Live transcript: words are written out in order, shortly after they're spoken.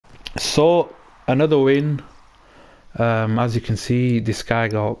So another win. As you can see, this guy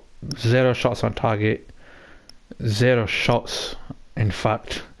got zero shots on target, zero shots. In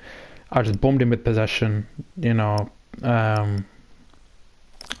fact, I just bummed him with possession. You know, I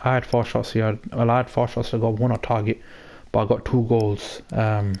had 4 shots here. Well, I had 4 shots. I got one on target, but I got 2 goals.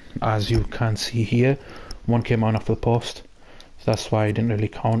 As you can see here, one came on off the post, so that's why it didn't really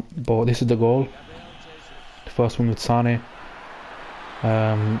count. But this is the goal. The first one with Sane.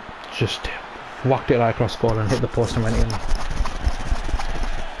 Just whacked it right across goal and hit the post and went in.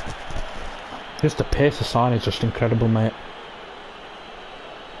 Just the pace of Sane is just incredible, mate.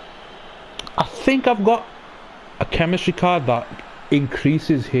 I think I've got a chemistry card that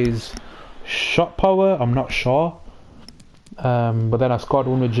increases his shot power. I'm not sure. But then I scored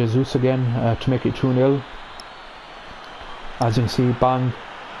one with Jesus again to make it 2-0. As you can see, bang.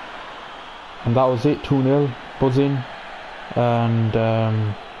 And that was it, 2-0. Buzzing. And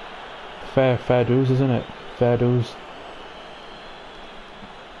fair dues, isn't it? Fair dues.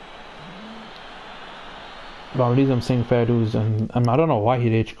 But the reason I'm saying fair dues, and I don't know why he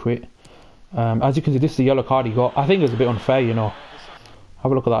rage quit. As you can see, this is the yellow card he got. I think it's a bit unfair, you know.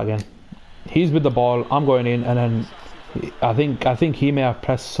 Have a look at that again. He's with the ball, I'm going in, and then I think he may have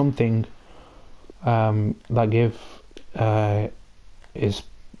pressed something that gave that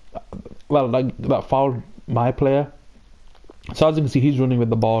fouled my player. So as you can see, he's running with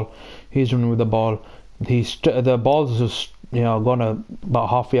the ball. The ball's just, you know, gone about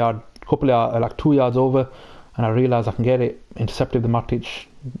half a yard, like 2 yards over, and I realised I can get it. Intercepted the Matic,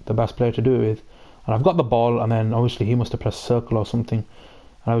 the best player to do it with, and I've got the ball. And then obviously he must have pressed circle or something.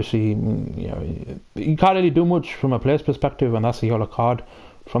 And obviously, you know, you can't really do much from a player's perspective, and that's a yellow card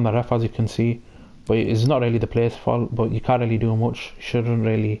from the ref, as you can see. But it's not really the player's fault. But you can't really do much. You shouldn't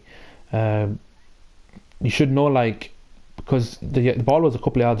really. You should know, like, because the ball was a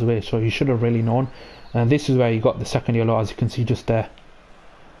couple of yards away, so you should have really known. And this is where you got the second yellow, as you can see just there.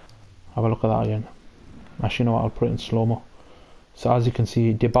 Have a look at that again. Actually, you know what? I'll put it in slow-mo. So as you can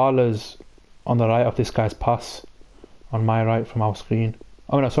see, Dybala's on the right of this guy's pass, on my right from our screen.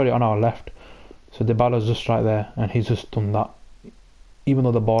 Oh no, sorry, on our left. So Dybala's just right there, and he's just done that, even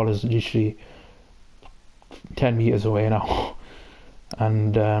though the ball is literally 10 meters away now.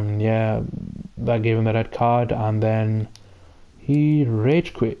 And yeah, that gave him the red card, and then he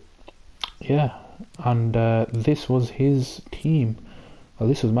rage quit. Yeah, and this was his team. Well,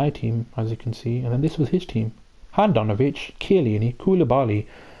 this was my team, as you can see, and then this was his team. Handanovic, Chiellini, Koulibaly,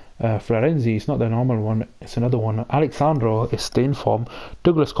 Florenzi, it's not the normal one, it's another one. Alexandro is the inform.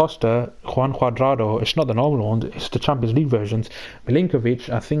 Douglas Costa, Juan Cuadrado, it's not the normal one, it's the Champions League versions. Milinkovic,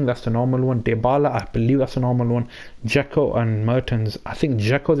 I think that's the normal one. Dybala, I believe that's the normal one. Dzeko and Mertens, I think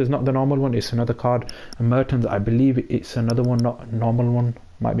Dzeko's is not the normal one, it's another card. And Mertens, I believe it's another one, not a normal one.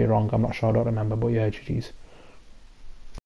 Might be wrong, I'm not sure, I don't remember, but yeah, GG's.